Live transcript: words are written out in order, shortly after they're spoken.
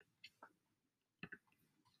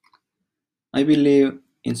I believe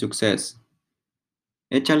in success.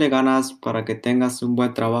 Échale ganas para que tengas un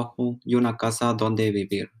buen trabajo y una casa donde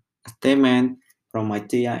vivir. A statement from my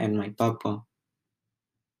tia and my papa,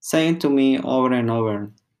 saying to me over and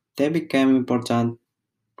over. They became important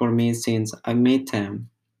for me since I met them.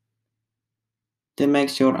 They make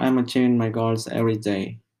sure I'm achieving my goals every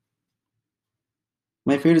day.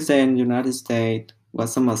 My first day in the United States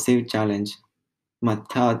was a massive challenge. My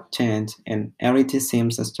thought changed and everything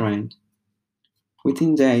seems strange.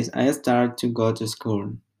 Within days, I started to go to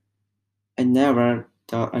school. I never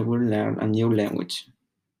thought I would learn a new language,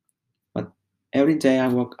 but every day I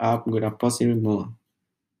woke up with a positive mood.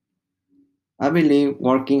 I believe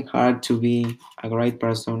working hard to be a great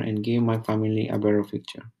person and give my family a better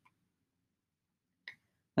future.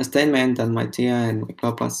 A statement that my tia and my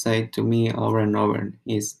papa say to me over and over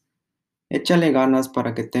is, échale ganas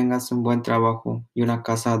para que tengas un buen trabajo y una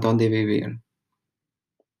casa donde vivir.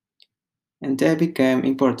 And they became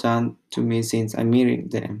important to me since I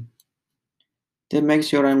met them. They make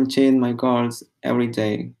sure I'm achieving my goals every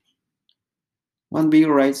day. One big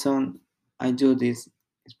reason I do this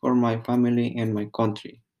is for my family and my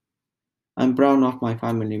country. I'm proud of my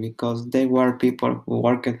family because they were people who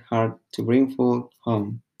worked hard to bring food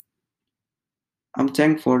home. I'm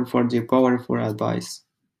thankful for their powerful advice.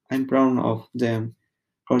 I'm proud of them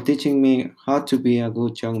for teaching me how to be a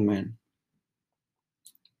good young man.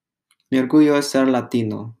 Mi orgullo es ser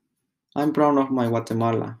Latino. I'm proud of my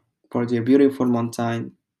Guatemala for their beautiful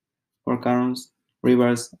mountains, volcanoes,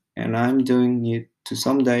 rivers, and I'm doing it to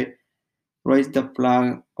someday raise the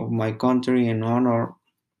flag of my country in honor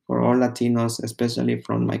for all Latinos, especially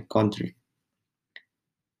from my country.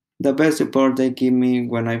 The best support they give me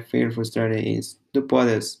when I feel frustrated is, tú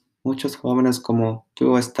puedes. Muchos jóvenes como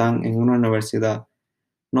tú están en una universidad.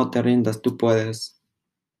 No te rindas, tú puedes.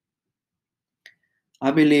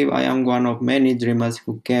 I believe I am one of many dreamers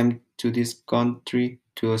who came to this country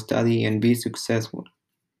to study and be successful.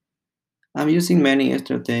 I'm using many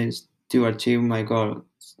strategies to achieve my goals.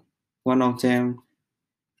 One of them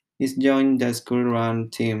is join the school run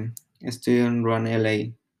team, Student Run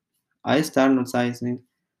LA. I started noticing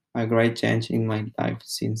a great change in my life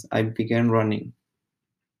since I began running.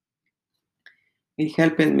 It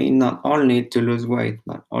helped me not only to lose weight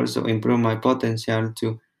but also improve my potential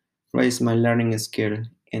to raise my learning skill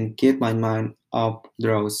and keep my mind up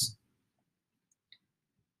draws.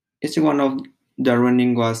 Each one of the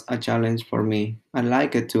running was a challenge for me. I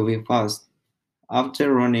like it to be fast.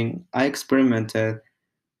 After running, I experimented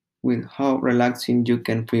with how relaxing you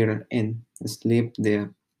can feel and sleep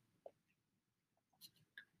there.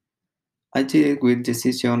 I did it with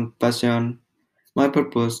decision, passion. My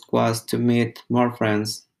purpose was to meet more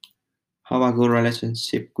friends, have a good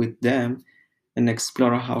relationship with them, and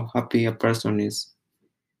explore how happy a person is.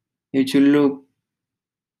 If you look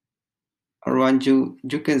around you,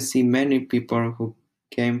 you can see many people who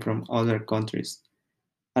came from other countries.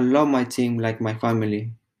 I love my team like my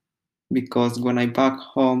family because when I back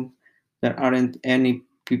home, there aren't any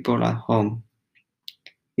people at home.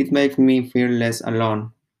 It makes me feel less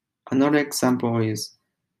alone. Another example is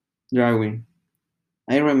driving.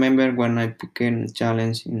 I remember when I began a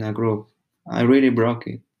challenge in a group. I really broke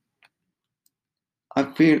it. I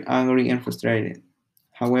feel angry and frustrated.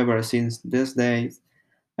 However, since these days,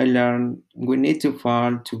 I learned we need to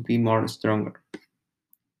fall to be more stronger.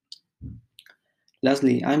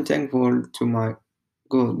 Lastly, I'm thankful to my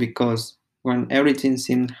God because when everything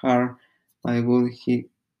seemed hard, my God He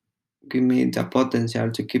gave me the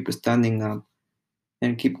potential to keep standing up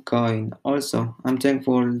and keep going. Also, I'm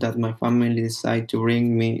thankful that my family decided to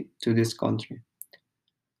bring me to this country.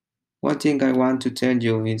 One thing I want to tell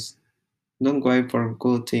you is don't wait for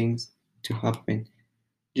good things to happen.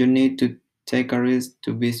 You need to take a risk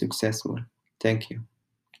to be successful. Thank you.